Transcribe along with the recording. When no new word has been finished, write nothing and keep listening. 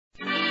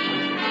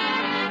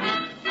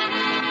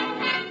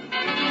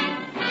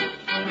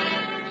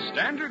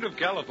Standard of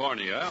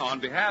California, on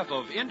behalf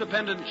of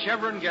independent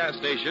Chevron gas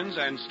stations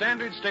and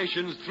standard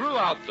stations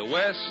throughout the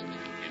West,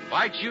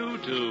 invites you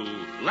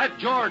to Let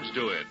George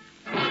Do It.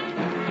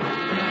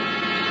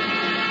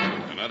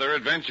 Another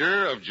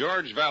adventure of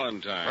George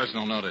Valentine.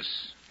 Personal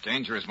notice.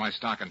 Danger is my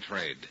stock and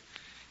trade.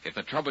 If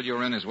the trouble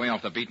you're in is way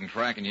off the beaten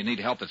track and you need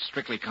help that's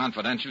strictly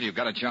confidential, you've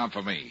got a job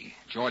for me,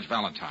 George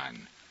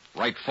Valentine.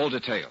 Write full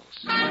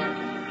details.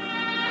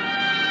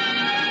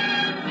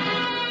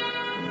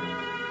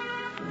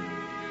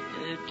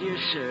 Dear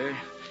sir,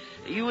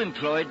 you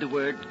employed the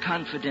word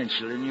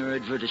confidential in your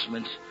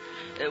advertisement.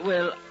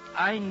 Well,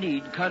 I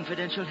need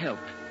confidential help.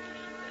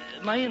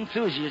 My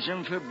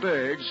enthusiasm for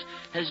birds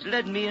has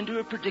led me into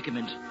a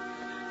predicament.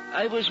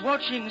 I was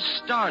watching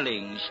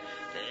starlings,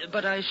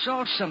 but I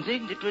saw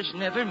something that was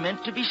never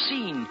meant to be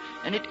seen,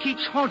 and it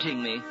keeps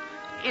haunting me,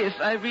 if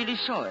I really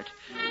saw it.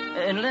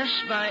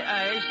 Unless my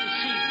eyes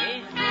deceive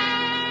me...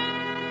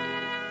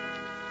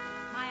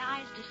 My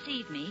eyes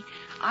deceive me.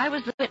 I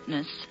was the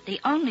witness, the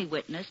only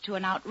witness to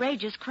an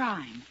outrageous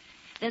crime.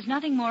 There's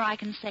nothing more I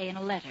can say in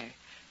a letter.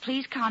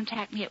 Please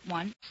contact me at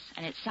once,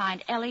 and it's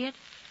signed Elliot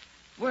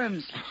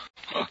Wormsley.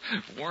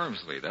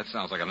 Wormsley? That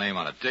sounds like a name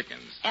out of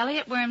Dickens.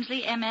 Elliot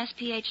Wormsley, M.S.,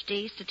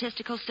 Ph.D.,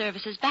 Statistical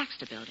Services,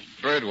 Baxter Building.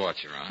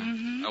 Birdwatcher, huh?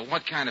 Mm-hmm.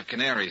 What kind of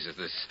canaries is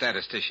this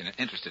statistician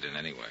interested in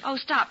anyway? Oh,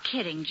 stop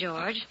kidding,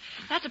 George.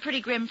 That's a pretty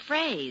grim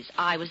phrase.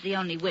 I was the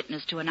only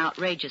witness to an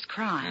outrageous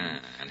crime.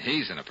 And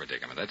he's in a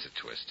predicament. That's a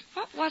twist.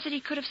 What was it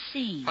he could have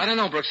seen? I don't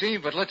know,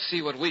 Brooksie, but let's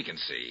see what we can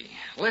see.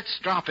 Let's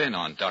drop in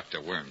on Dr.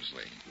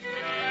 Wormsley.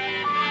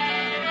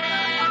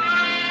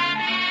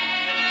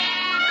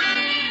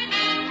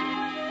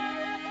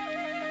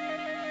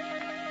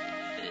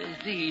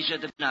 These are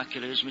the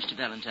binoculars, Mr.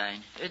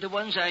 Valentine. The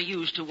ones I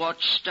used to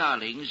watch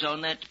starlings on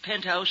that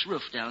penthouse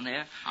roof down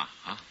there.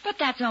 Uh-huh. But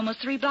that's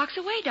almost 3 blocks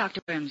away, Dr.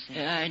 Wormsley.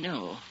 I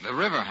know. The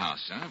river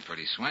house, huh?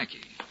 Pretty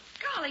swanky.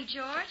 Golly,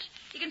 George.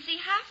 You can see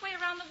halfway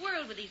around the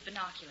world with these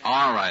binoculars.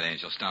 All right,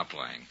 Angel, stop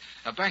playing.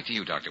 Back to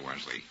you, Dr.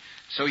 Wormsley.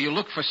 So you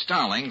looked for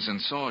starlings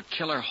and saw a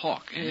killer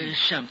hawk.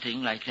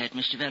 Something like that,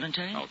 Mr.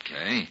 Valentine.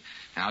 Okay.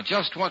 Now,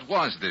 just what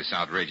was this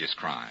outrageous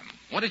crime?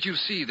 What did you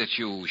see that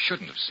you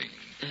shouldn't have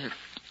seen?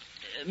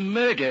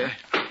 Murder.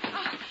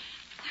 Oh,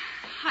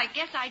 I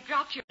guess I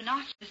dropped your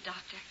binoculars,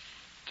 Doctor.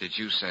 Did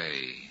you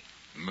say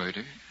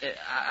murder?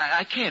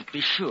 I can't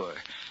be sure,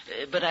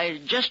 but I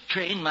just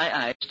trained my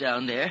eyes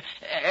down there,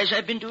 as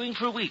I've been doing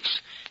for weeks.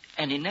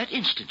 And in that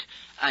instant,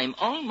 I'm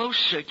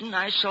almost certain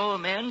I saw a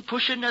man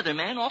push another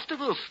man off the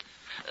roof.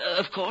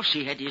 Of course,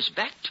 he had his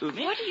back to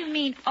me. What do you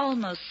mean,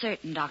 almost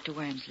certain, Dr.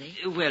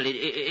 Wormsley? Well,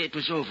 it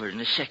was over in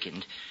a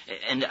second,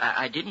 and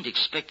I didn't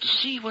expect to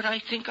see what I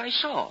think I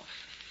saw.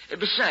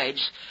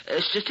 Besides,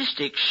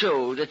 statistics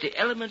show that the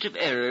element of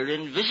error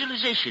in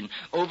visualization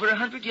over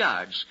 100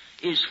 yards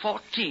is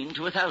 14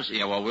 to 1,000.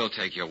 Yeah, well, we'll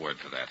take your word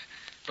for that.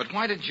 But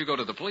why didn't you go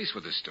to the police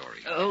with this story?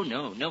 Oh,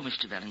 no,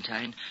 Mr.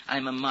 Valentine.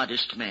 I'm a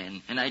modest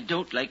man, and I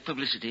don't like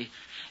publicity.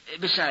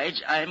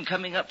 Besides, I'm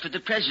coming up for the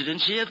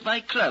presidency of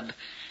my club.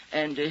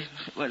 And,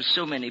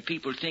 so many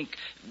people think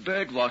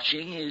bird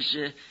watching is,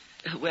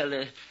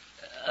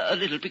 a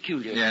little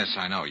peculiar. Yes,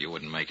 I know. You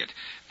wouldn't make it.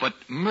 But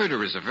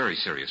murder is a very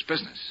serious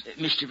business.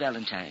 Mr.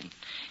 Valentine,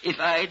 if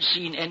I'd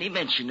seen any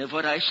mention of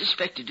what I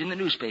suspected in the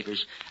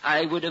newspapers,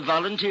 I would have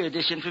volunteered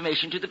this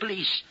information to the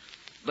police.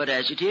 But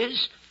as it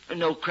is,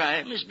 no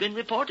crime has been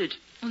reported.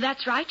 Well,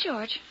 that's right,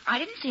 George. I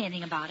didn't see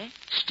anything about it.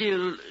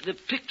 Still, the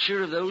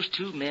picture of those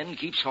 2 men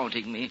keeps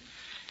haunting me.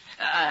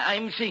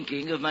 I'm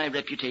thinking of my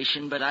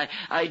reputation, but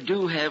I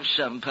do have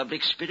some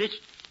public spirit,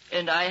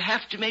 and I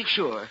have to make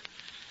sure.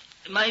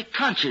 My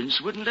conscience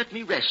wouldn't let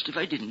me rest if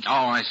I didn't. Oh,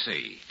 I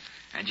see.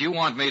 And you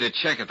want me to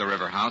check at the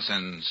river house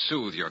and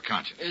soothe your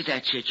conscience?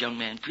 That's it, young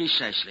man,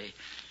 precisely.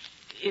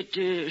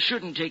 It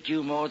shouldn't take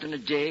you more than a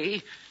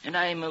day, and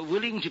I'm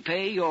willing to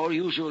pay your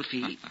usual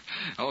fee.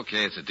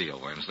 Okay, it's a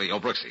deal, Wormsley. Oh,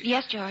 Brooksie.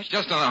 Yes, George.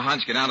 Just on a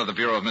hunch, get down to the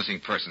Bureau of Missing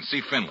Persons.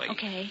 See Finley.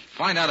 Okay.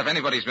 Find out if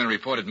anybody's been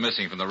reported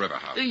missing from the river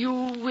house. You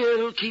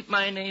will keep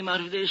my name out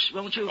of this,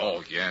 won't you?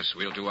 Oh, yes,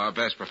 we'll do our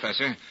best,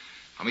 Professor.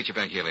 I'll meet you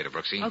back here later,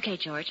 Brooksie. Okay,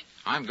 George.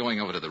 I'm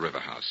going over to the river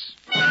house.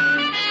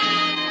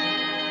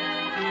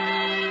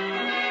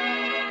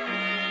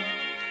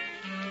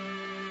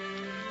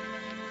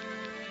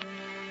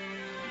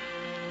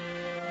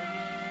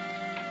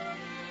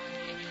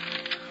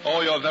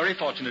 Oh, you're very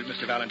fortunate,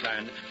 Mr.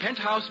 Valentine.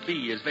 Penthouse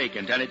B is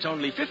vacant, and it's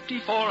only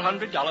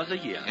 $5,400 a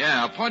year.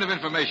 Yeah, a point of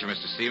information,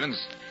 Mr. Stevens.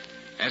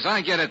 As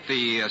I get it,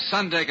 the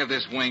sun deck of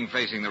this wing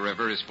facing the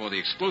river is for the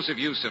exclusive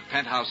use of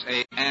Penthouse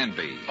A and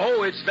B.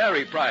 Oh, it's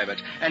very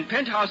private. And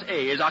Penthouse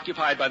A is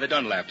occupied by the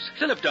Dunlaps,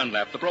 Philip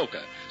Dunlap, the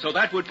broker. So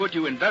that would put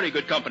you in very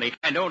good company,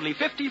 and only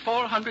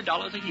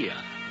 $5,400 a year.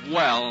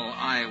 Well,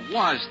 I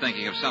was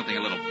thinking of something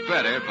a little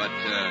better, but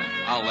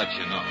I'll let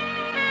you know.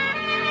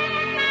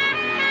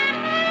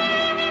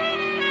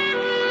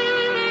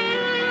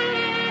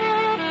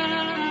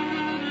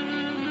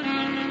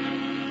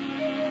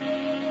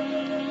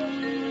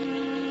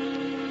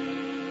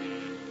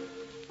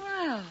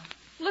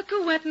 Look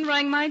who went and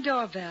rang my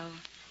doorbell.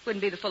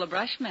 Wouldn't be the full of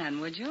brush man,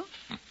 would you?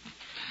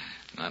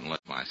 Not unless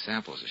my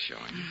samples are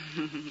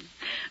showing.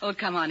 Oh,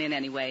 come on in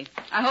anyway.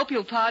 I hope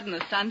you'll pardon the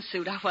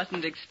sunsuit. I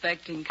wasn't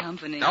expecting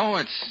company. No,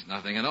 it's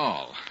nothing at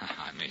all.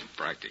 I mean,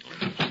 practically.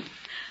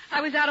 I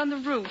was out on the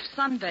roof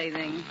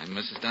sunbathing. I'm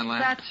Mrs. Dunlap?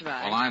 That's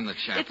right. Well, I'm the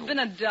chap. It's been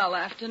a dull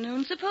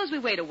afternoon. Suppose we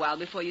wait a while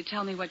before you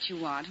tell me what you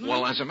want. Hmm?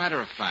 Well, as a matter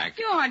of fact...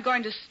 You aren't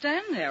going to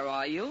stand there,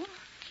 are you?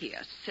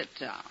 Here, sit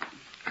down.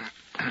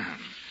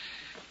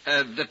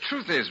 The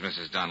truth is,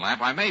 Mrs.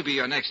 Dunlap, I may be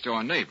your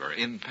next-door neighbor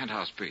in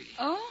Penthouse B.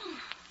 Oh?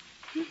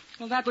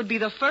 Well, that would be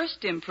the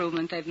first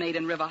improvement they've made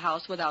in River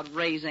House without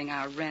raising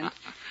our rent.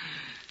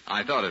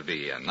 I thought it'd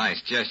be a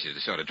nice gesture to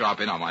sort of drop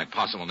in on my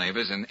possible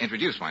neighbors and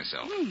introduce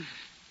myself.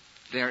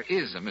 There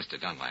is a Mr.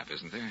 Dunlap,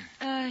 isn't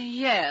there?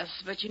 Yes,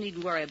 but you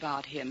needn't worry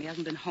about him. He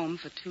hasn't been home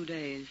for 2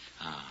 days.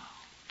 Oh,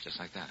 just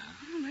like that,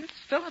 huh? Oh, that's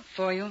Philip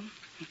for you.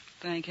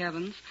 Thank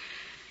heavens.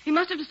 He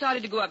must have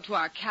decided to go up to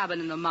our cabin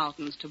in the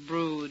mountains to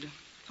brood.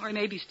 Or he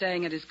may be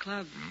staying at his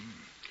club.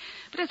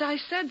 But as I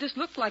said, this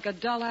looked like a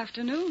dull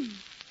afternoon.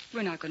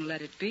 We're not going to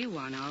let it be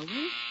one, are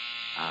we?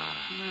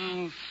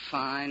 Oh,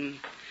 fine.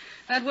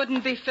 That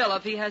wouldn't be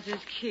Philip. He has his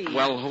key.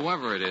 Well,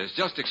 whoever it is,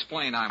 just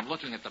explain I'm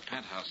looking at the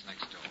penthouse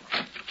next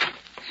door.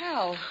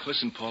 Hal.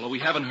 Listen, Paula, we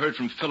haven't heard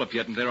from Philip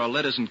yet, and there are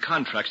letters and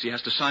contracts he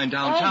has to sign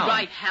downtown. All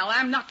right, Hal.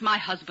 I'm not my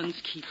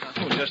husband's keeper.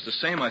 Oh, just the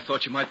same, I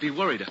thought you might be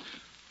worried.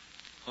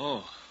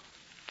 Oh,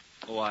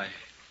 I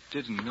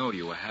didn't know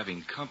you were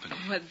having company.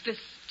 Well, this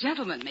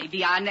gentleman may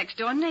be our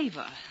next-door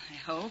neighbor, I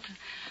hope.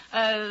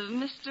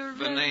 Mr.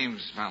 The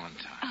name's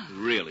Valentine.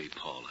 Really,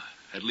 Paula?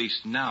 At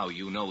least now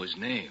you know his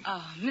name.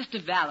 Oh,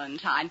 Mr.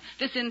 Valentine,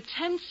 this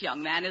intense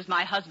young man is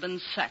my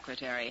husband's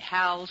secretary,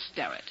 Hal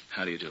Sterrett.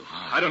 How do you do?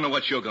 I don't know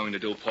what you're going to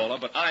do, Paula,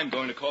 but I'm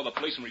going to call the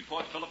police and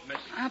report Philip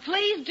missing.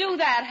 Please do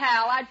that,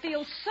 Hal. I'd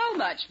feel so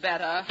much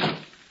better.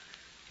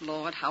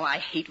 Lord, how I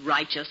hate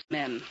righteous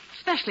men,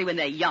 especially when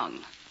they're young.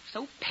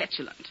 So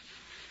petulant.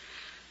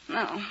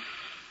 Now,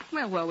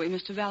 where were we,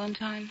 Mr.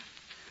 Valentine?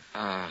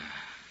 I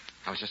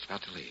was just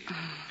about to leave.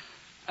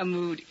 A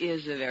mood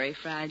is a very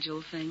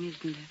fragile thing,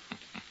 isn't it?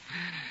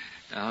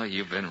 Oh,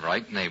 you've been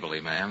right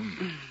neighborly,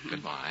 ma'am.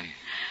 Goodbye.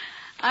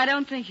 I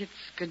don't think it's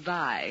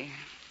goodbye.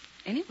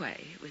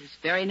 Anyway, it was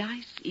very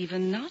nice,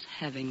 even not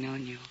having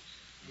known you.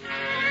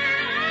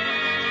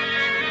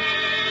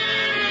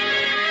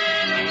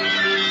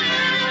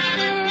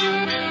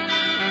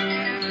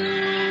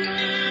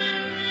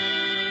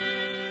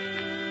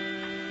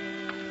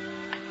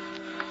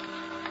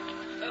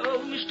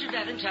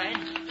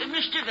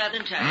 Mr.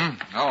 Valentine.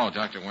 Oh,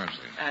 Dr.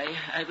 Wormsley.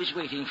 I was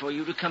waiting for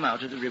you to come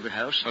out of the River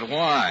House. But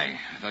why?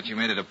 I thought you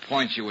made it a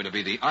point you were to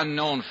be the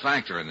unknown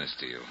factor in this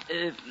deal.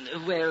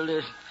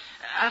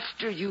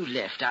 After you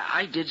left,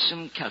 I did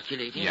some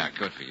calculating. Yeah,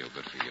 good for you,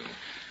 good for you.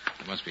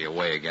 There must be a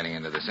way of getting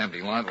into this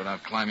empty lot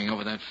without climbing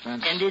over that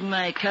fence. And in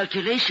my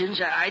calculations,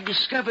 I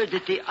discovered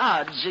that the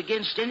odds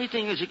against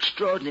anything as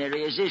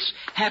extraordinary as this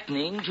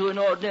happening to an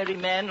ordinary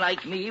man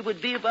like me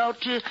would be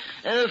about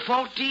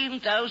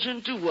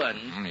 14,000 to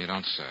 1. You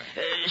don't say.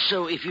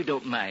 So if you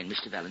don't mind,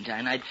 Mr.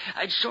 Valentine,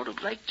 I'd sort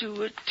of like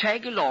to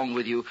tag along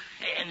with you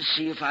and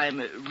see if I'm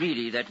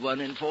really that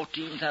 1 in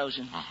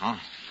 14,000. Uh-huh.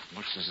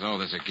 Looks as though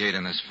there's a gate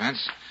in this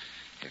fence.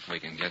 If we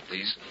can get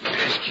these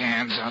fish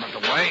cans out of the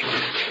way.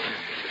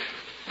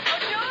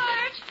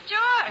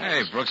 George!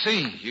 Hey,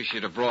 Brooksie, you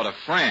should have brought a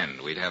friend.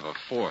 We'd have a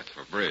fourth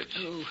for bridge.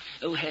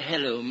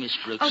 Hello, Miss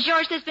Brooks. Oh,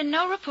 George, there's been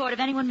no report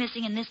of anyone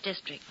missing in this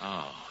district.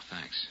 Oh,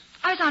 thanks.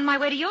 I was on my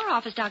way to your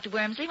office, Dr.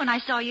 Wormsley, when I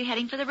saw you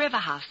heading for the River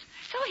House.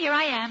 So here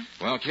I am.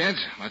 Well,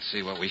 kids, let's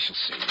see what we shall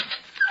see.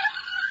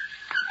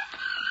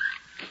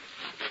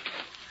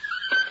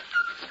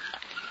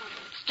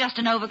 It's just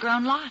an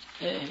overgrown lot.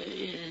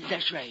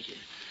 That's right.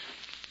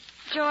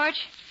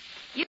 George,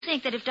 you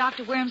think that if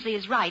Dr. Wormsley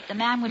is right, the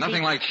man would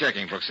Nothing like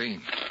checking,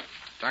 Brooksie.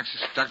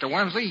 Dr.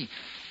 Wormsley,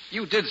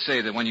 you did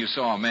say that when you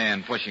saw a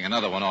man pushing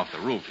another one off the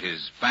roof,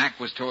 his back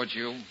was towards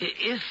you?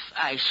 If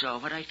I saw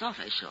what I thought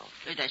I saw.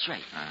 That's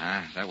right.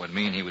 Uh-huh. That would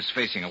mean he was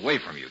facing away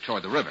from you,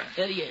 toward the river.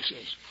 Yes.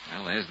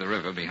 Well, there's the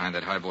river behind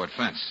that high-board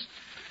fence.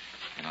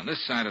 And on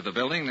this side of the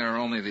building, there are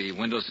only the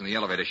windows and the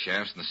elevator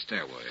shafts and the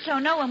stairway. So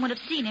no one would have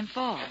seen him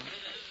fall.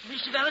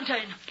 Mr.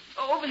 Valentine,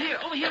 over here,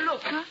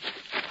 look. Huh?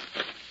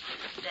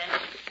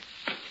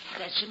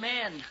 That's a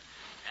man.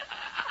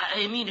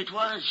 I mean, it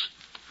was.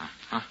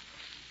 Huh?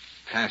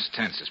 Past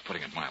tense is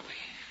putting it mildly.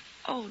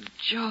 Oh,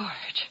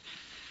 George.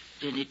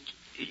 Then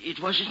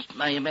it wasn't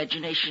my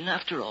imagination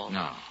after all.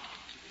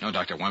 No,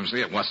 Dr.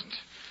 Wormsley, it wasn't.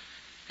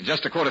 And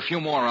just to quote a few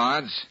more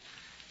odds,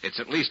 it's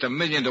at least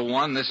 1,000,000 to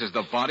 1 this is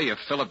the body of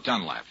Philip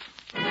Dunlap.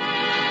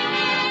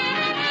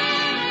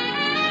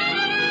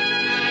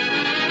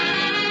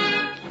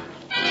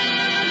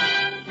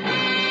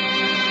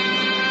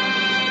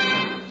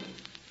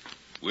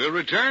 We'll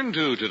return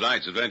to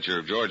tonight's adventure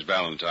of George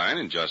Valentine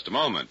in just a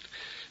moment.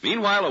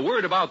 Meanwhile, a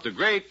word about the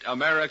great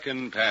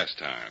American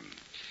pastime.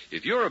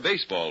 If you're a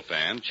baseball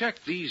fan,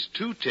 check these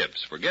 2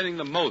 tips for getting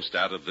the most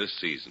out of this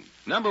season.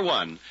 Number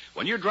 1,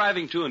 when you're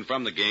driving to and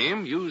from the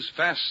game, use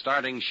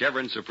fast-starting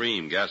Chevron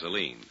Supreme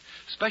gasoline.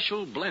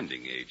 Special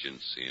blending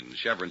agents in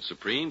Chevron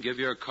Supreme give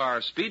your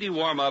car speedy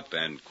warm-up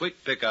and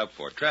quick pickup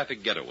for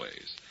traffic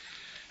getaways.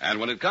 And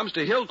when it comes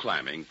to hill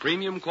climbing,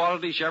 premium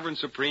quality Chevron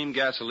Supreme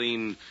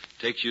gasoline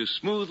takes you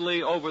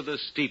smoothly over the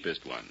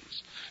steepest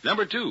ones.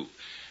 Number 2,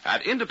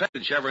 at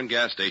independent Chevron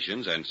gas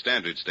stations and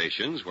standard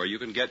stations where you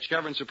can get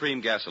Chevron Supreme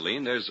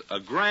gasoline, there's a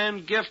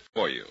grand gift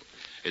for you.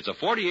 It's a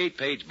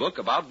 48-page book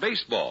about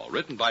baseball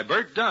written by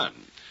Bert Dunn.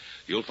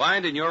 You'll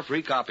find in your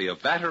free copy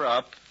of Batter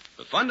Up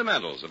the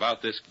fundamentals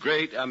about this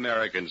great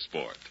American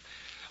sport.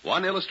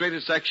 One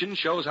illustrated section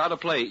shows how to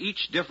play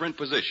each different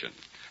position.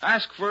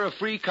 Ask for a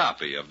free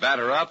copy of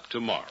Batter Up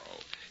tomorrow.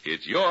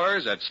 It's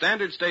yours at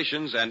standard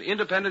stations and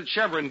independent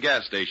Chevron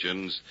gas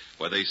stations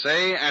where they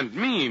say and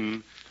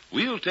mean,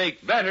 we'll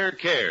take better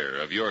care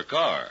of your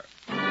car.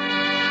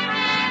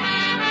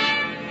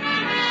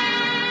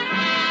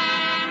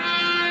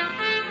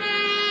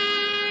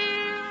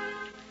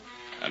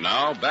 And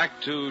now,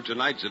 back to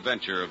tonight's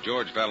adventure of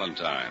George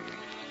Valentine.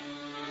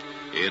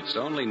 It's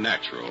only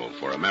natural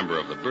for a member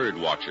of the Bird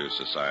Watchers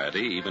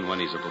Society, even when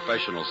he's a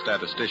professional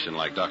statistician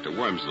like Dr.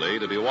 Wormsley,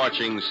 to be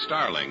watching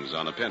starlings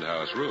on a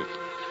penthouse roof.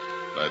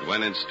 But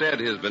when instead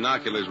his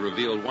binoculars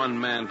reveal one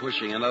man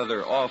pushing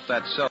another off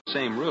that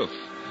same roof,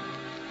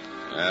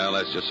 well,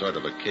 that's just sort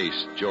of a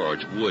case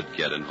George would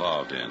get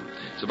involved in.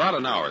 It's about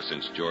an hour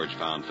since George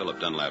found Philip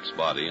Dunlap's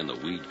body in the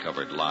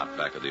weed-covered lot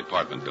back of the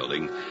apartment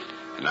building.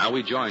 And now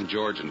we join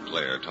George and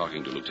Claire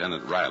talking to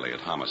Lieutenant Riley at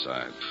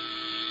Homicide.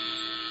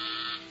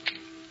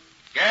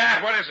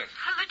 Yeah, what is it?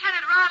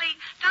 Lieutenant Riley,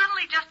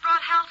 Donnelly just brought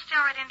Hal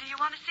Sterrett in. Do you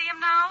want to see him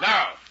now?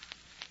 No.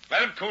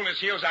 Let him cool his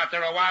heels out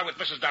there a while with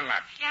Mrs.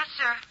 Dunlap. Yes,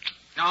 sir.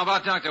 Now,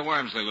 about Dr.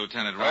 Wormsley,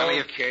 Lieutenant Riley.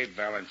 Okay,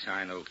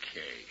 Valentine,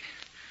 okay.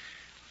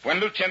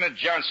 When Lieutenant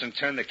Johnson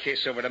turned the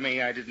case over to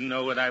me, I didn't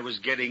know what I was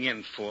getting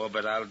in for,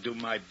 but I'll do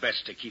my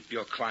best to keep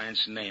your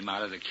client's name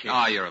out of the case.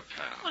 Oh, you're a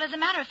pal. Well, as a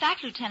matter of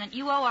fact, Lieutenant,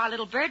 you owe our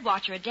little bird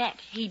watcher a debt.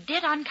 He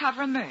did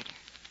uncover a murder.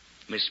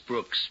 Miss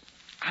Brooks,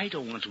 I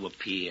don't want to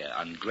appear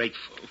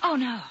ungrateful. Oh,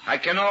 no. I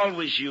can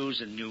always use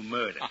a new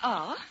murder.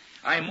 Oh?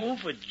 I'm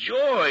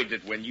overjoyed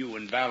that when you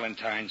and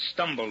Valentine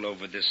stumbled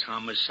over this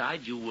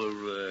homicide, you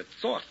were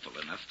thoughtful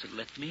enough to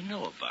let me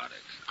know about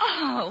it.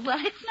 Oh, well,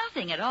 it's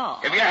nothing at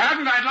all. If you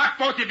hadn't, I'd lock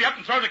both of you up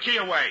and throw the key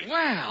away.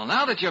 Well,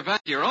 now that you're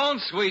back to your own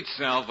sweet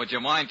self, would you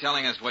mind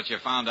telling us what you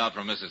found out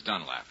from Mrs.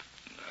 Dunlap?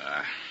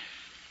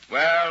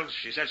 Well,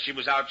 she said she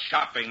was out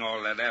shopping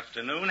all that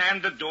afternoon,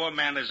 and the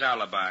doorman is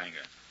alibying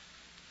her.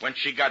 When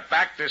she got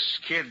back, this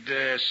kid,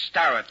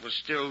 Starrett, was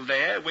still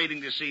there,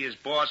 waiting to see his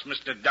boss,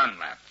 Mr.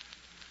 Dunlap.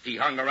 He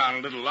hung around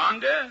a little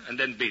longer and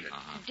then beat it.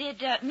 Uh-huh. Did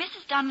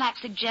Mrs. Dunlap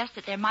suggest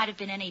that there might have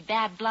been any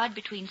bad blood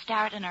between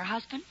Starrett and her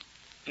husband?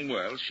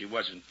 Well, she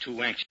wasn't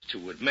too anxious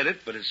to admit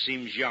it, but it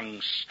seems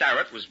young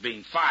Starrett was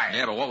being fired.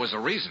 Yeah, but what was the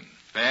reason?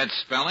 Bad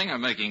spelling or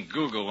making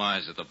Google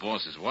eyes at the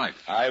boss's wife?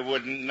 I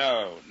wouldn't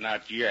know,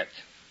 not yet.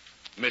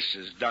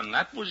 Mrs.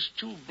 Dunlap was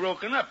too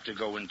broken up to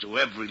go into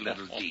every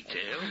little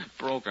detail.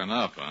 Broken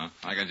up, huh?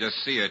 I can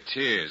just see her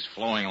tears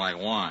flowing like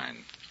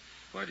wine.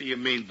 What do you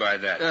mean by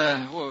that?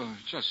 Well,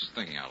 just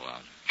thinking out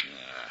loud.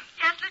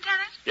 Yes,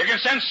 Lieutenant? You can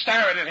send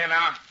Starrett in here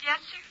now. Yes,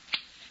 sir.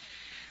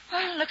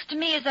 Well, it looks to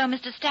me as though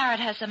Mr. Starrett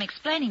has some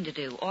explaining to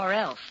do, or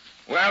else.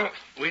 Well,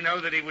 we know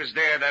that he was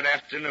there that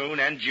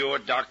afternoon, and your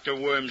Dr.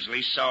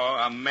 Wormsley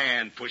saw a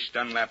man push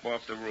Dunlap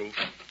off the roof.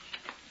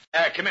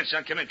 Come in,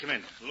 son. Come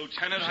in.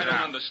 Lieutenant, I don't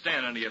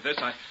understand any of this.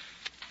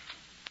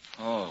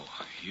 Oh,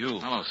 you.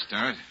 Hello,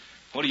 Starrett.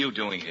 What are you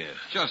doing here?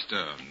 Just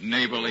a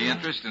neighborly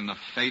interest in the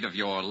fate of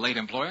your late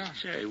employer?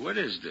 Say, what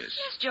is this?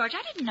 Yes, George,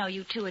 I didn't know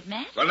you two had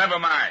met. Well, never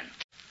mind.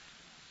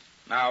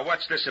 Now,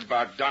 what's this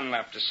about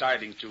Dunlap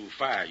deciding to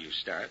fire you,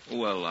 Starrett?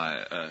 Well,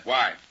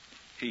 Why?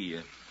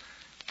 He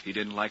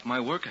didn't like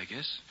my work, I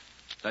guess.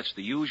 That's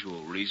the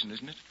usual reason,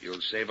 isn't it? You'll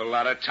save a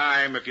lot of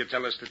time if you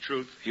tell us the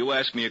truth. You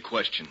asked me a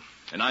question,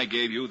 and I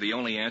gave you the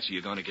only answer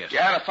you're going to get. You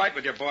had a fight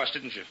with your boss,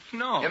 didn't you?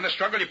 No. In the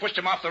struggle, you pushed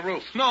him off the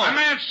roof. No. A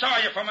man saw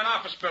you from an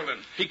office building.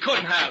 He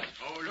couldn't have.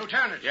 Oh,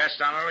 Lieutenant. Yes,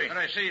 Donnelly? Can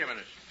I see you a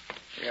minute?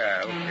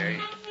 Yeah, okay.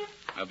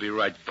 I'll be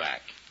right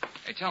back.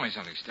 Hey, tell me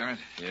something, Starrett.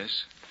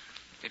 Yes?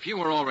 If you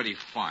were already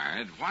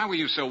fired, why were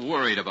you so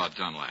worried about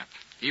Dunlap?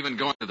 Even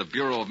going to the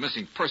Bureau of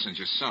Missing Persons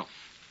yourself?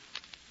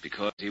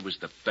 Because he was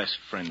the best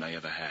friend I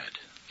ever had.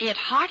 It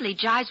hardly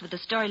jives with the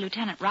story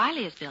Lieutenant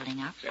Riley is building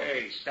up.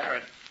 Say,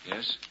 Starrett,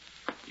 Yes?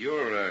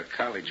 you're a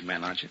college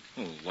man, aren't you?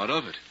 Oh, what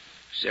of it?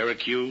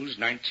 Syracuse,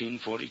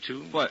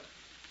 1942. What?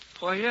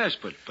 Why, yes,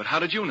 but how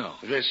did you know?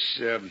 This,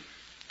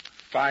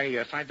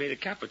 Phi Beta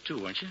Kappa,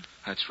 too, aren't you?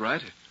 That's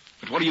right.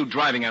 But what are you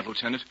driving at,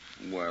 Lieutenant?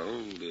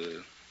 Well,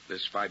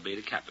 this Phi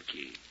Beta Kappa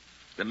key.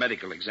 The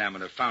medical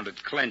examiner found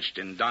it clenched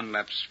in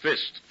Dunlap's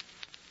fist.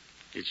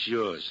 It's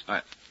yours.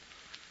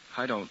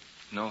 I don't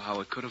know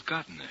how it could have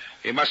gotten there.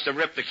 He must have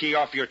ripped the key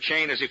off your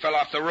chain as he fell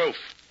off the roof.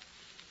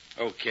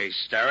 Okay,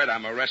 Starrett,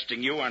 I'm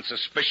arresting you on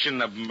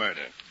suspicion of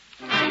murder.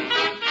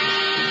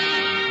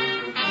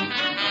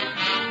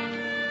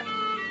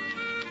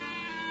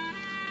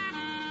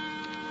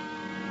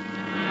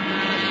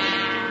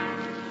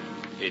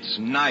 It's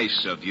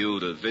nice of you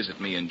to visit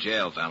me in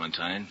jail,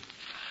 Valentine.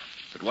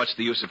 But what's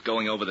the use of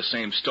going over the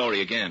same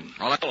story again?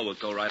 Paula would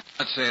go right...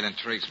 Let's say it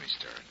intrigues me,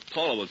 Stewart.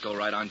 Paula would go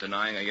right on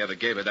denying I ever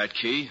gave her that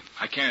key.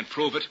 I can't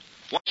prove it.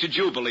 Why should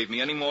you believe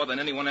me any more than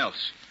anyone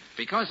else?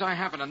 Because I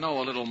happen to know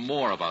a little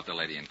more about the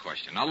lady in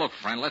question. Now, look,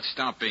 friend, let's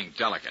stop being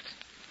delicate.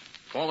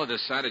 Paula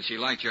decided she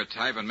liked your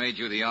type and made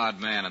you the odd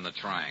man in the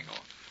triangle.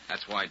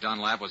 That's why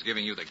Dunlap was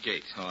giving you the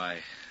gate. Oh,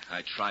 I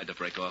tried to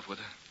break off with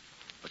her,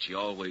 but she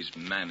always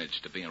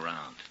managed to be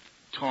around,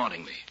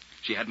 taunting me.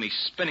 She had me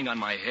spinning on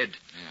my head.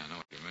 Yeah, I know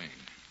what you mean.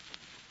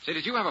 Say,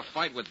 did you have a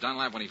fight with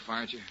Dunlap when he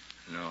fired you?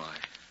 No,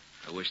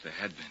 I wish there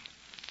had been.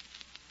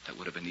 That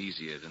would have been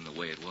easier than the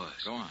way it was.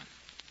 Go on.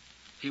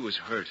 He was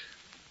hurt,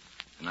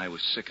 and I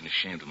was sick and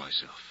ashamed of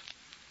myself.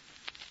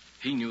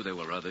 He knew there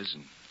were others,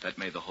 and that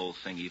made the whole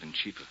thing even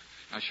cheaper.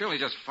 Now, surely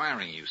just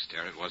firing you,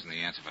 Sterrett, wasn't the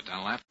answer for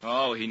Dunlap.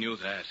 Oh, he knew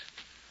that.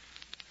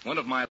 One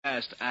of my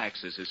last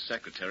acts as his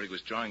secretary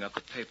was drawing up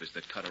the papers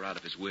that cut her out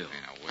of his will. Hey,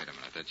 now, wait a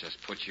minute. That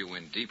just puts you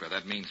in deeper.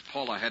 That means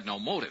Paula had no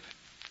motive.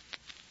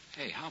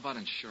 Hey, how about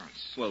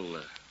insurance?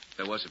 Well,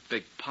 there was a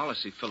big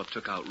policy Philip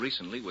took out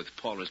recently with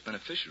Paula's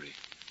beneficiary.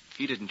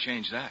 He didn't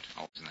change that.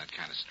 Oh, isn't that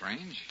kind of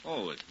strange?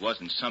 Oh, it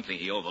wasn't something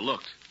he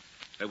overlooked.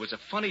 There was a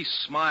funny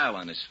smile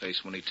on his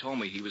face when he told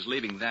me he was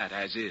leaving that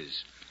as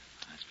is.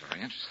 That's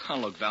very interesting. Oh,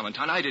 look,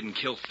 Valentine, I didn't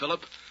kill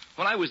Philip.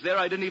 When I was there,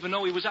 I didn't even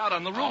know he was out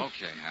on the roof.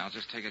 Okay, I'll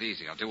just take it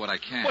easy. I'll do what I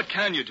can. What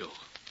can you do?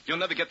 You'll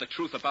never get the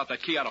truth about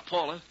that key out of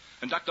Paula.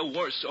 And Dr.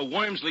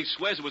 Wormsley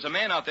swears there was a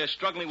man out there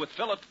struggling with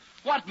Philip.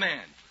 What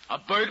man? A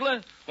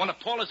burglar? One of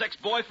Paula's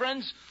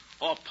ex-boyfriends?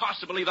 Or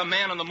possibly the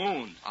man on the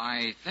moon?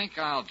 I think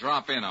I'll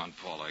drop in on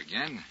Paula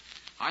again.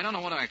 I don't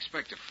know what I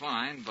expect to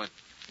find, but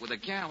with a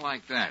gal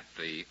like that,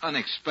 the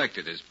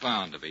unexpected is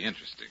bound to be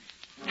interesting.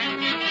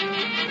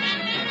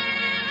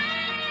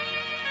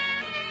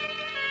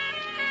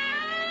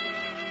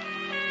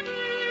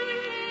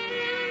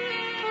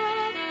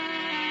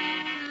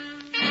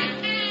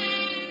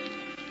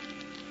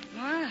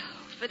 Well,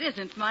 if it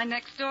isn't my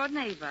next-door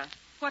neighbor.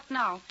 What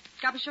now?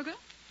 Cup of sugar?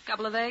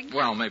 Couple of eggs?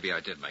 Well, maybe I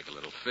did make a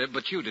little fib,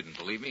 but you didn't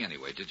believe me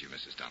anyway, did you,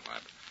 Mrs.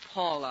 Dunlap?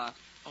 Paula.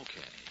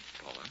 Okay,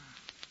 Paula.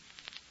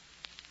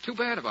 Too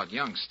bad about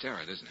young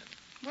Sterrett, isn't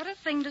it? What a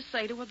thing to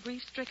say to a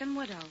grief-stricken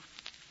widow.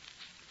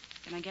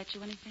 Can I get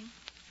you anything?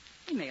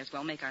 We may as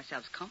well make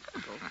ourselves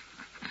comfortable.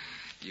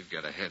 You've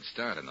got a head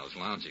start in those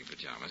lounging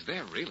pajamas.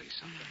 They're really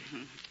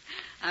something.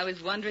 I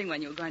was wondering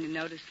when you were going to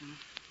notice them.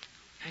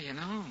 Hey, you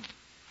know,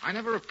 I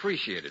never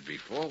appreciated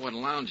before what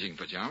lounging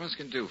pajamas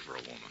can do for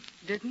a woman.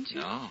 Didn't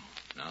you? No.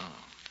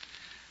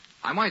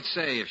 I might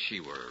say if she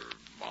were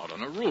out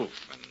on a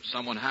roof and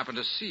someone happened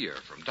to see her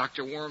from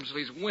Dr.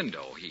 Wormsley's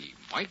window, he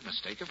might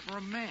mistake her for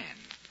a man.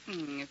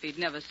 If he'd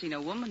never seen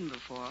a woman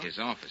before. His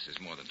office is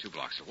more than 2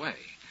 blocks away.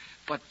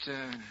 But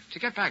to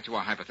get back to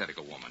our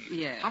hypothetical woman.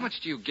 Yeah. How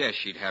much do you guess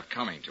she'd have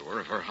coming to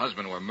her if her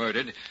husband were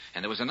murdered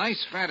and there was a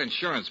nice fat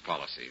insurance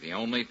policy, the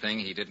only thing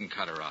he didn't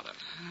cut her out of?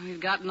 We've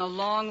gotten a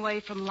long way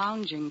from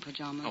lounging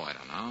pajamas. Oh, I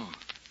don't know.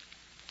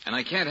 And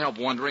I can't help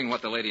wondering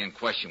what the lady in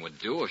question would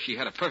do if she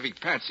had a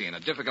perfect patsy and a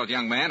difficult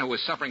young man who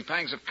was suffering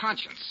pangs of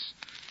conscience.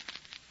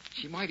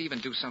 She might even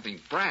do something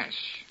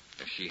brash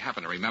if she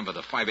happened to remember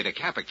the Phi Beta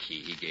Kappa key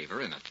he gave her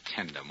in a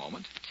tender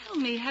moment. Tell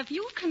me, have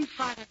you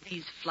confided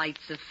these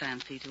flights of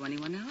fancy to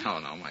anyone else? Oh,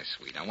 no, my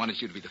sweet. I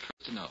wanted you to be the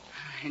first to know.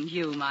 And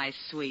you, my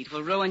sweet,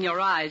 will ruin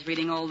your eyes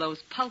reading all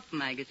those pulp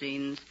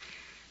magazines.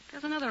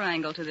 There's another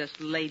angle to this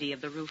lady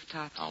of the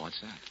rooftops. Oh, what's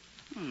that?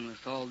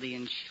 With all the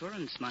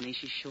insurance money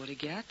she's sure to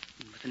get,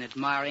 and with an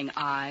admiring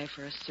eye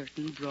for a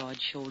certain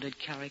broad-shouldered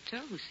character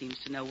who seems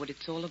to know what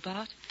it's all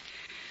about,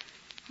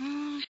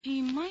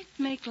 she might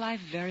make life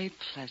very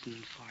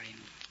pleasant for him.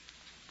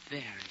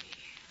 Very.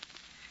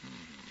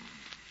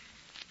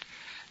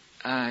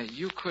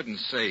 You couldn't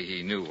say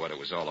he knew what it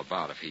was all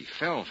about if he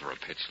fell for a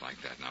pitch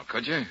like that now,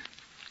 could you?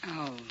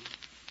 Oh.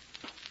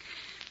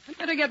 I'd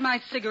better get my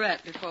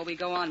cigarette before we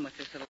go on with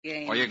this little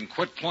game. Or you can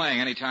quit playing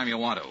any time you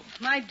want to.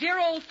 My dear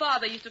old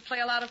father used to play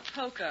a lot of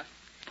poker.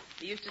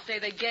 He used to say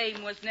the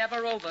game was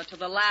never over till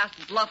the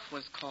last bluff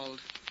was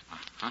called.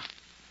 Uh-huh.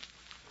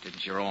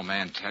 Didn't your old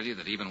man tell you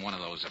that even one of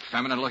those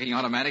effeminate-looking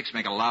automatics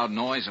make a loud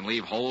noise and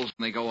leave holes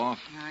when they go off?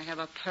 I have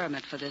a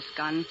permit for this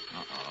gun.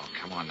 Uh-oh.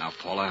 Come on now,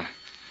 Paula.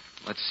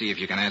 Let's see if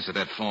you can answer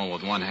that phone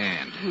with one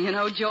hand. You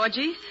know,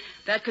 Georgie,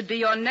 that could be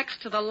your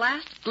next to the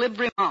last glib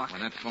remark.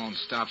 When that phone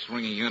stops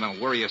ringing, you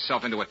don't worry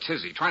yourself into a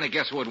tizzy trying to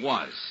guess who it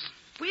was.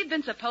 We've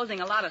been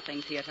supposing a lot of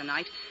things here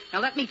tonight. Now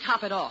let me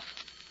top it off.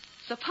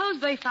 Suppose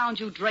they found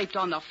you draped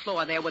on the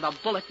floor there with a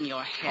bullet in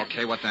your head.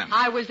 Okay, what then?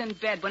 I was in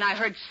bed when I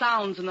heard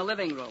sounds in the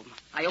living room.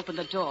 I opened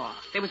the door.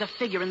 There was a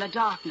figure in the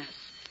darkness.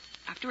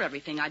 After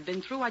everything I'd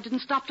been through, I didn't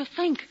stop to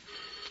think.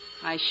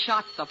 I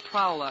shot the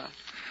prowler.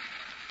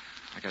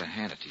 I gotta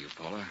hand it to you,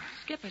 Paula.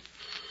 Skip it.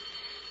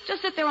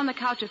 Just sit there on the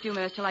couch a few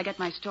minutes till I get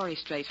my story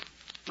straight.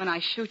 When I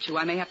shoot you,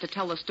 I may have to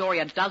tell the story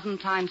a dozen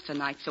times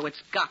tonight, so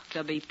it's got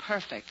to be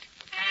perfect.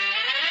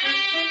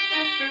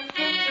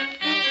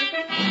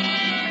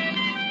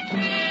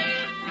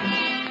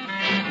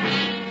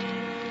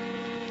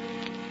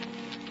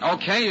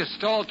 Okay, you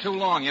stalled too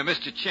long. You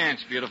missed your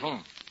chance, beautiful.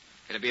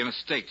 It'd be a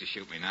mistake to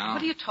shoot me now.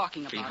 What are you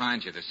talking about?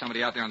 Behind you. There's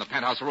somebody out there on the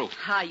penthouse roof.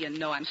 You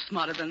know I'm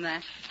smarter than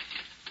that.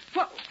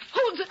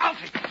 Who's it? I'll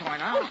take the toy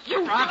now. Oh,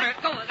 you Drop let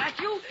it. go of that,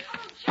 you. Oh,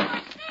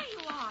 George, there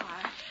you are.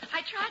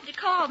 I tried to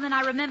call, and then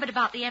I remembered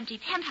about the empty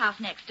penthouse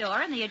next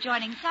door and the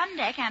adjoining sun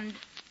deck, and...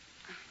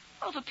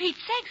 Oh, for Pete's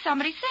sake,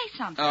 somebody say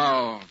something.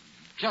 Oh,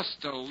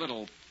 just a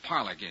little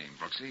parlor game,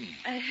 Brooksie.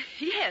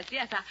 Yes.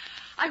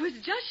 I was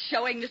just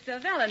showing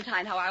Mr.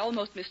 Valentine how I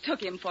almost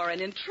mistook him for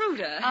an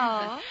intruder.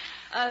 Oh?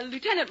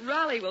 Lieutenant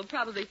Raleigh will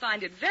probably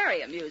find it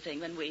very amusing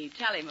when we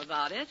tell him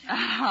about it.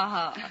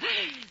 Oh,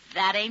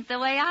 that ain't the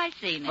way I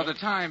seen it. For the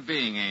time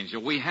being,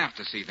 Angel, we have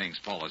to see things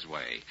Paula's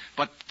way.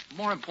 But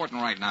more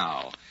important right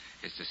now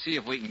is to see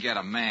if we can get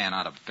a man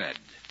out of bed.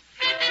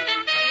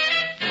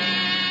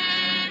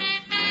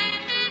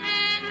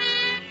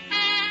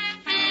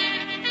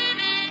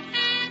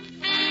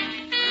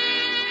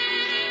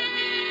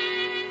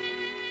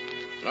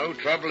 No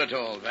trouble at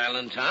all,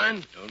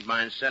 Valentine. Don't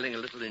mind selling a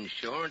little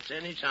insurance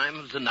any time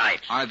of the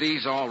night. Are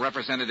these all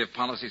representative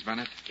policies,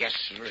 Bennett? Yes,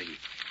 sirree.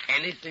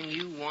 Anything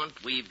you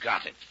want, we've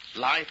got it.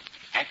 Life,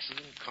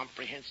 accident,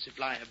 comprehensive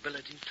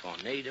liability,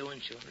 tornado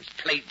insurance,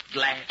 plate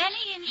glass.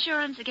 Any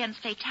insurance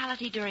against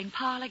fatality during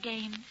parlor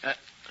games?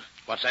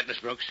 What's that, Miss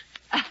Brooks?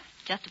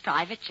 Just a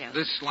private joke.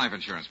 This life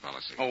insurance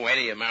policy. Oh,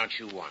 any amount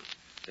you want.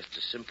 Just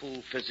a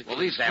simple physical Well,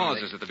 these examination.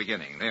 clauses at the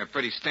beginning, they're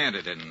pretty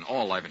standard in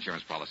all life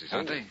insurance policies,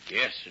 aren't they?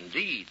 Yes,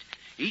 indeed.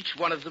 Each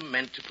one of them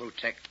meant to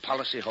protect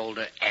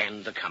policyholder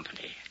and the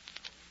company.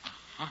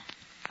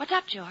 What's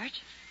up,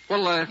 George?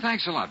 Well,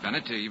 thanks a lot,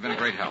 Bennett. You've been a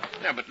great help.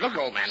 Yeah, but look,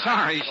 old man.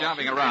 Sorry,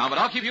 shopping around, but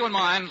I'll keep you in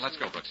mind. Let's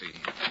go, Brooksie.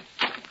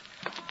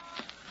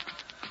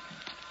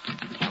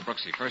 Now,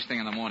 Brooksie, first thing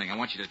in the morning, I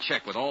want you to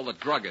check with all the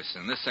druggists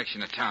in this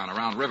section of town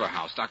around River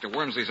House, Dr.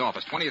 Wormsley's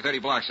office, 20 or 30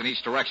 blocks in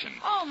each direction.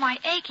 Oh, my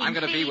aching I'm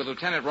going to be feet. with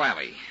Lieutenant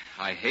Riley.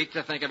 I hate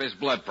to think of his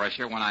blood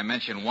pressure when I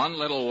mention one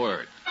little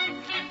word.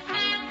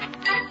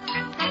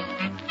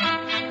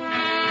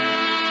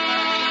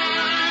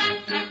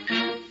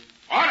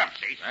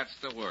 Autopsy? That's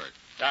the word.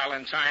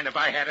 Valentine, if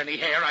I had any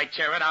hair, I'd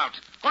tear it out.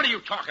 What are you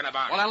talking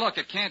about? Well, now, look,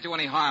 it can't do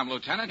any harm,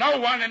 Lieutenant. No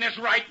one in his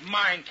right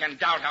mind can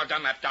doubt how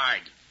Dunlap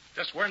died.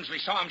 This Wormsley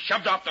saw him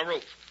shoved off the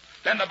roof.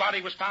 Then the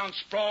body was found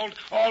sprawled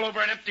all over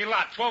an empty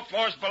lot 12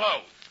 floors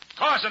below.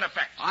 Cause and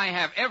effect. I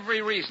have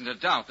every reason to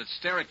doubt that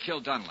Sterrett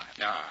killed Dunlap.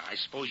 I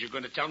suppose you're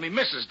going to tell me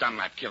Mrs.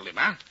 Dunlap killed him,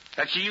 huh?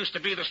 That she used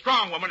to be the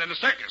strong woman in the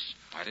circus.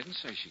 I didn't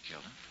say she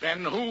killed him.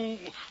 Then who...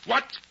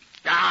 What?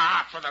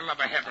 For the love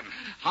of heaven.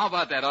 How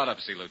about that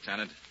autopsy,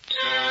 Lieutenant?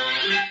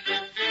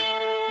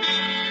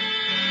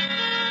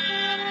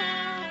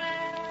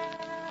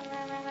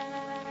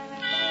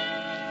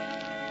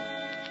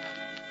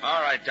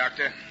 All right,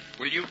 Doctor.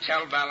 Will you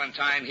tell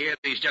Valentine here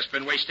that he's just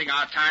been wasting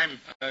our time?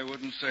 I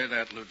wouldn't say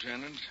that,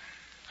 Lieutenant.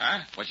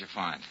 Huh? What'd you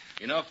find?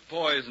 Enough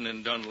poison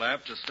in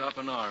Dunlap to stop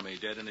an army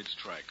dead in its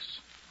tracks.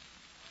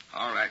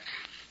 All right.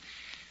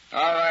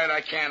 All right,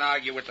 I can't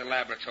argue with the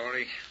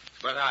laboratory.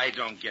 But I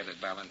don't get it,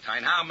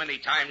 Valentine. How many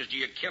times do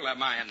you kill a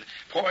man,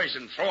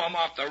 poison, throw him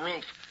off the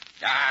roof?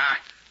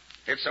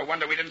 It's a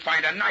wonder we didn't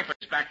find a knife in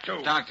his back,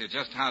 too. Doctor,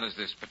 just how does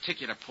this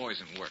particular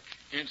poison work?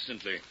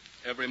 Instantly.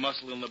 Every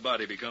muscle in the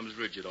body becomes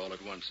rigid all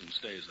at once and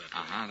stays that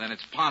way. Then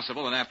it's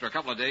possible that after a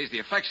couple of days, the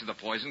effects of the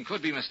poison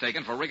could be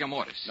mistaken for rigor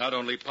mortis. Not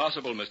only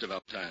possible, Mr.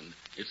 Valentine.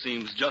 It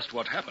seems just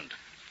what happened.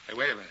 Hey,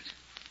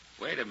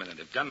 wait a minute.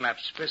 If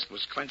Dunlap's fist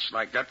was clenched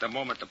like that the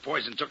moment the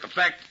poison took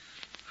effect,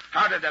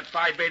 how did that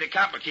Phi Beta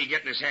Kappa key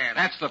get in his hand?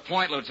 That's the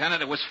point,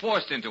 Lieutenant. It was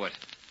forced into it.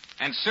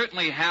 And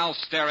certainly Hal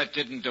Sterrett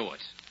didn't do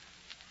it.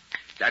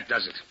 That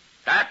does it.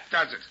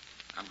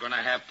 I'm going to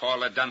have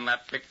Paula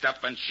Dunlap picked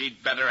up, and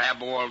she'd better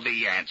have all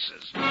the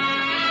answers.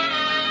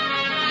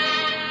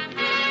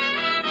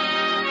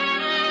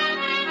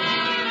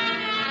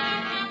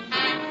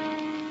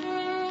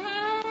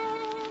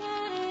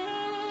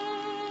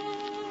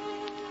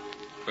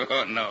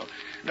 Oh, no.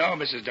 No,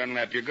 Mrs.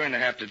 Dunlap, you're going to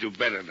have to do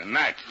better than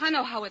that. I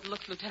know how it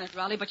looks, Lieutenant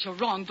Raleigh, but you're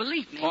wrong,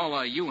 believe me.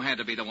 Paula, you had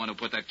to be the one who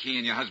put that key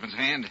in your husband's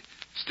hand.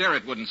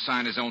 Sterrett wouldn't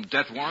sign his own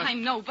death warrant. I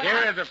know, but Here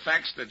are the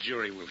facts the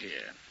jury will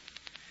hear.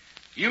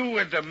 You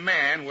were the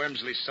man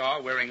Wormsley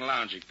saw wearing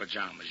lounging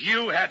pajamas.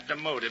 You had the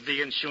motive,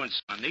 the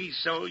insurance money,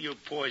 so you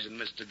poisoned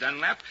Mr.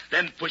 Dunlap,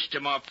 then pushed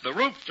him off the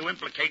roof to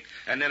implicate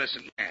an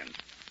innocent man.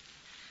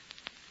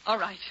 All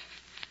right.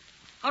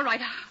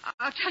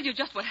 I'll tell you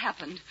just what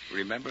happened.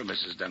 Remember,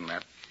 Mrs.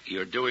 Dunlap,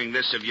 you're doing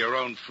this of your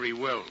own free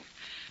will.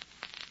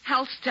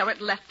 Hal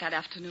Sterrett left that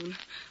afternoon.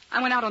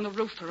 I went out on the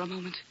roof for a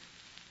moment.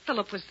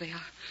 Philip was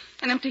there,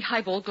 an empty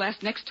highball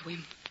glass next to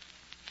him.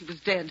 He was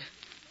dead.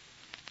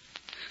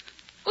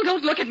 Oh,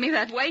 don't look at me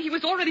that way. He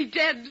was already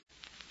dead.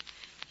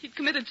 He'd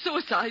committed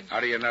suicide. How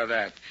do you know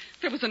that?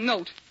 There was a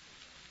note,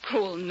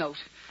 cruel note,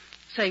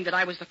 saying that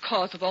I was the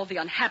cause of all the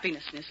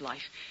unhappiness in his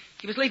life.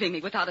 He was leaving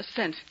me without a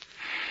cent.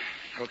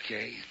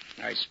 Okay.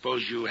 I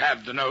suppose you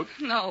have the note.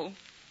 No,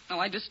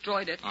 I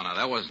destroyed it. Oh, no,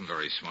 that wasn't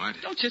very smart.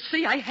 Don't you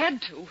see? I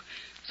had to.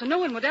 So no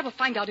one would ever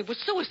find out it was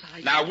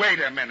suicide. Now, wait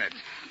a minute.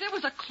 There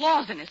was a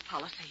clause in his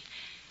policy.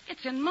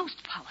 It's in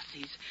most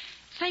policies,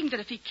 saying that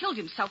if he killed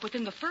himself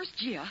within the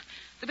first year,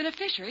 the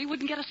beneficiary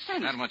wouldn't get a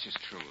cent. That much is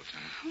true,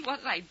 Lieutenant.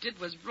 What I did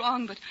was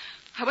wrong, but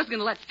I wasn't going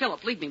to let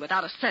Philip leave me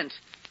without a cent.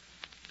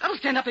 That'll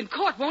stand up in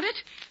court, won't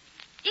it?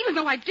 Even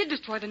though I did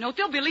destroy the note,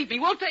 they'll believe me,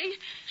 won't they?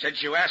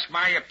 Since you asked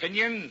my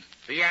opinion,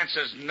 the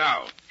answer's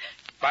no.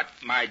 But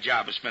my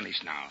job is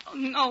finished now.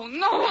 Oh,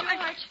 no.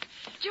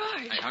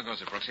 George. Hey, how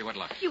goes it, Brooksie? What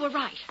luck? You were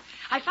right.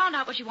 I found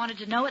out what you wanted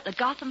to know at the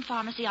Gotham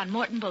Pharmacy on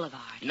Morton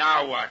Boulevard.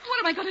 Now what? What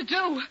am I going to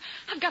do?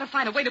 I've got to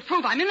find a way to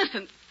prove I'm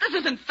innocent. This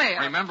isn't fair.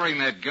 Remembering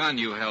that gun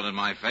you held in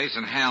my face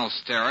and Hal's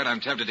stare at,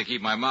 I'm tempted to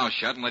keep my mouth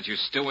shut and let you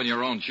stew in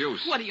your own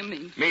juice. What do you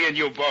mean? Me and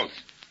you both.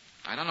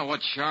 I don't know what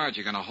charge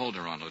you're going to hold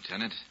her on,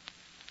 Lieutenant,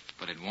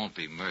 but it won't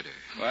be murder.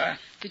 What?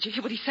 Did you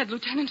hear what he said,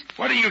 Lieutenant?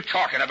 What are you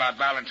talking about,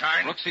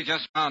 Valentine? Brooksy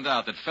just found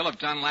out that Philip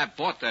Dunlap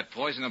bought that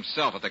poison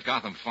himself at the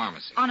Gotham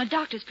Pharmacy. On a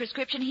doctor's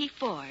prescription he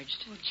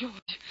forged. Oh,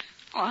 George.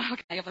 Oh, how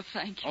can I ever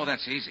thank you? Oh,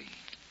 that's easy.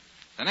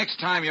 The next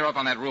time you're up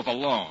on that roof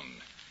alone,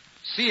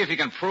 see if you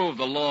can prove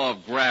the law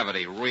of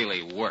gravity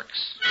really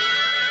works.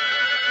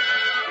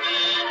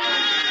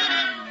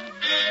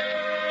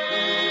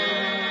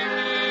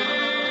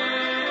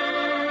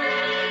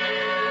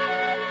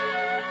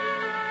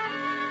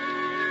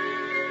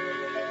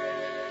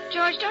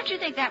 George, don't you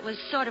think that was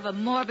sort of a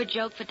morbid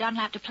joke for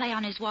Dunlap to play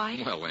on his wife?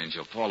 Well,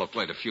 Angel, Paula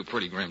played a few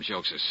pretty grim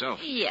jokes herself.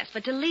 Yes,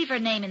 but to leave her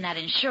name in that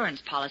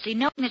insurance policy,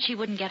 knowing that she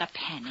wouldn't get a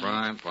penny.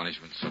 Crime,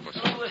 punishment, so forth.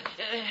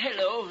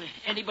 Hello.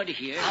 Anybody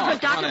here? Oh,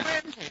 Dr.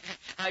 Burns.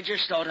 I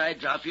just thought I'd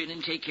drop in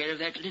and take care of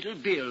that little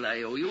bill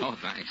I owe you. Oh,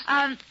 thanks.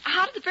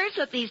 How do the birds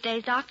look these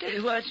days, Doctor?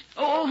 What?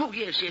 Oh,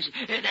 yes.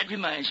 That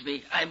reminds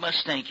me. I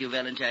must thank you,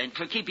 Valentine,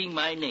 for keeping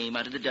my name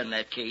out of the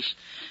Dunlap case.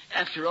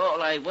 After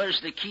all, I was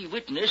the key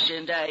witness,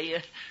 and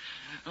I...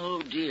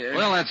 Oh, dear.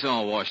 Well, that's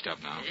all washed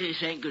up now.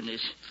 Thank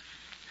goodness.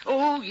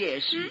 Oh,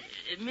 yes.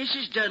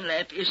 Mrs.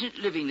 Dunlap isn't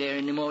living there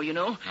anymore, you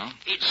know. No?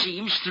 It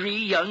seems 3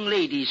 young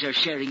ladies are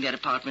sharing that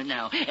apartment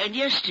now. And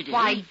yesterday...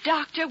 Why,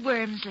 Dr.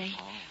 Wormsley.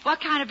 Oh.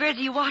 What kind of birds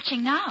are you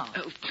watching now?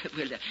 Oh,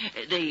 well,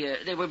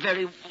 they were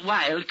very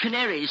wild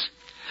canaries.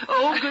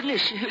 Oh,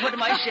 goodness. What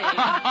am I saying?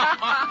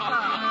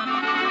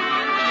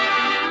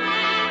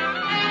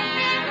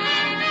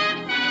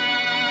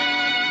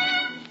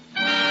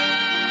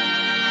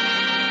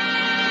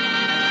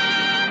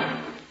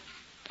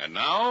 And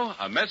now,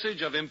 a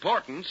message of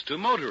importance to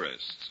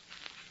motorists.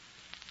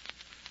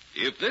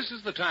 If this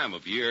is the time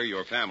of year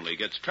your family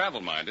gets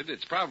travel-minded,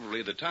 it's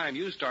probably the time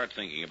you start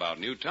thinking about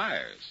new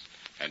tires.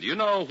 And you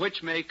know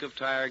which make of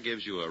tire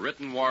gives you a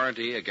written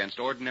warranty against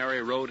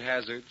ordinary road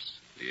hazards?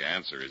 The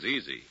answer is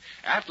easy.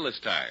 Atlas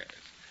tires.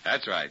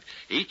 That's right.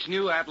 Each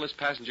new Atlas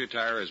passenger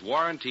tire is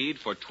warranted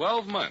for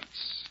 12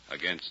 months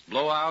against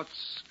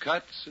blowouts,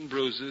 cuts, and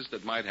bruises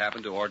that might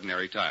happen to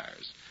ordinary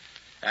tires.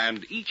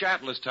 And each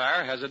Atlas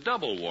tire has a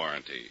double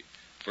warranty.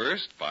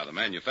 First, by the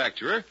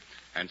manufacturer,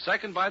 and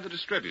second, by the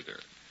distributor.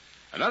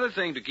 Another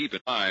thing to keep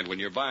in mind when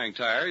you're buying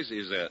tires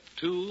is that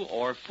 2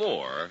 or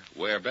 4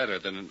 wear better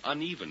than an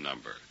uneven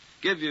number.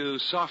 Give you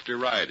softer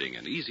riding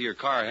and easier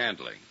car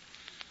handling.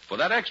 For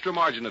that extra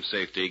margin of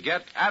safety,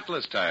 get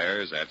Atlas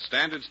tires at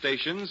standard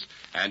stations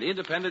and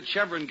independent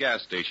Chevron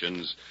gas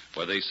stations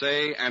where they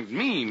say and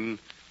mean,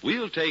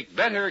 we'll take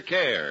better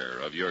care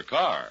of your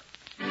car.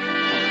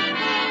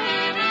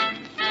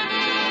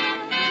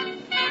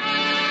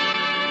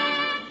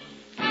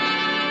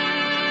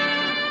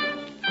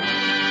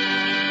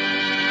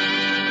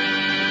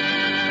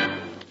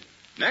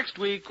 Next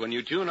week, when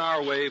you tune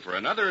our way for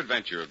another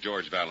adventure of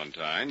George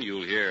Valentine,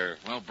 you'll hear...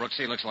 Well,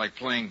 Brooksy, looks like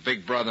playing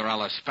Big Brother a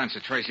la Spencer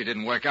Tracy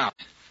didn't work out.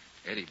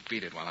 Eddie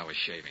beat it while I was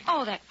shaving.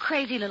 Oh, that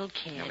crazy little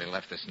kid. Yeah, he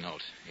left this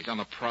note. He's on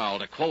the prowl.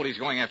 To quote, he's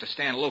going after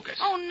Stan Lucas.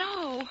 Oh,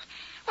 no.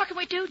 What can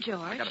we do,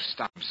 George? I gotta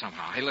stop him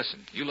somehow. Hey,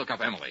 listen, you look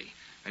up Emily.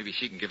 Maybe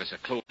she can give us a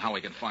clue on how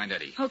we can find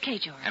Eddie. Okay,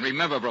 George. And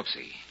remember,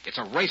 Brooksy, it's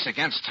a race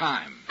against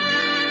time.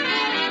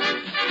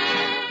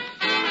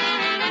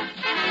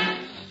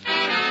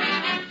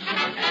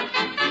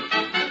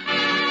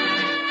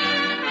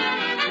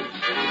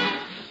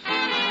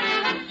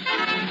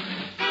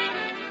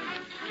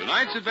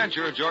 Tonight's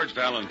adventure of George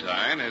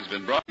Valentine has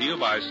been brought to you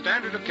by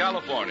Standard of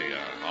California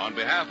on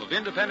behalf of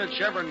independent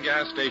Chevron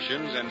gas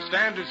stations and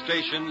standard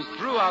stations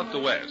throughout the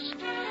West.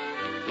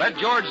 Let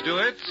George Do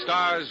It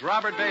stars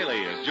Robert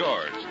Bailey as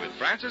George, with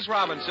Frances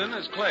Robinson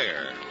as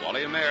Claire.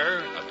 Wally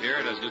Maher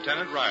appeared as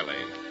Lieutenant Riley.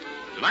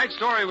 Tonight's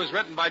story was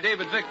written by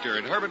David Victor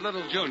and Herbert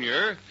Little,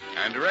 Jr.,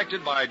 and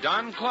directed by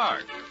Don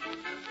Clark.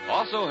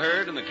 Also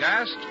heard in the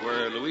cast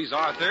were Louise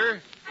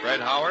Arthur, Fred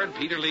Howard,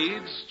 Peter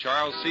Leeds,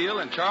 Charles Seal,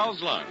 and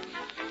Charles Lund.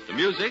 The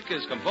music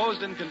is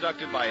composed and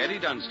conducted by Eddie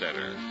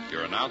Dunstetter.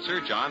 Your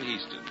announcer, John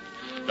Heaston.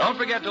 Don't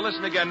forget to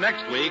listen again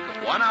next week,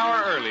 1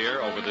 hour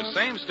earlier, over the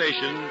same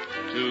station,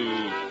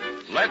 to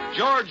Let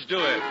George Do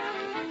It.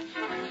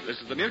 This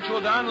is the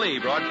Mutual Don Lee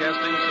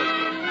Broadcasting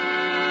System.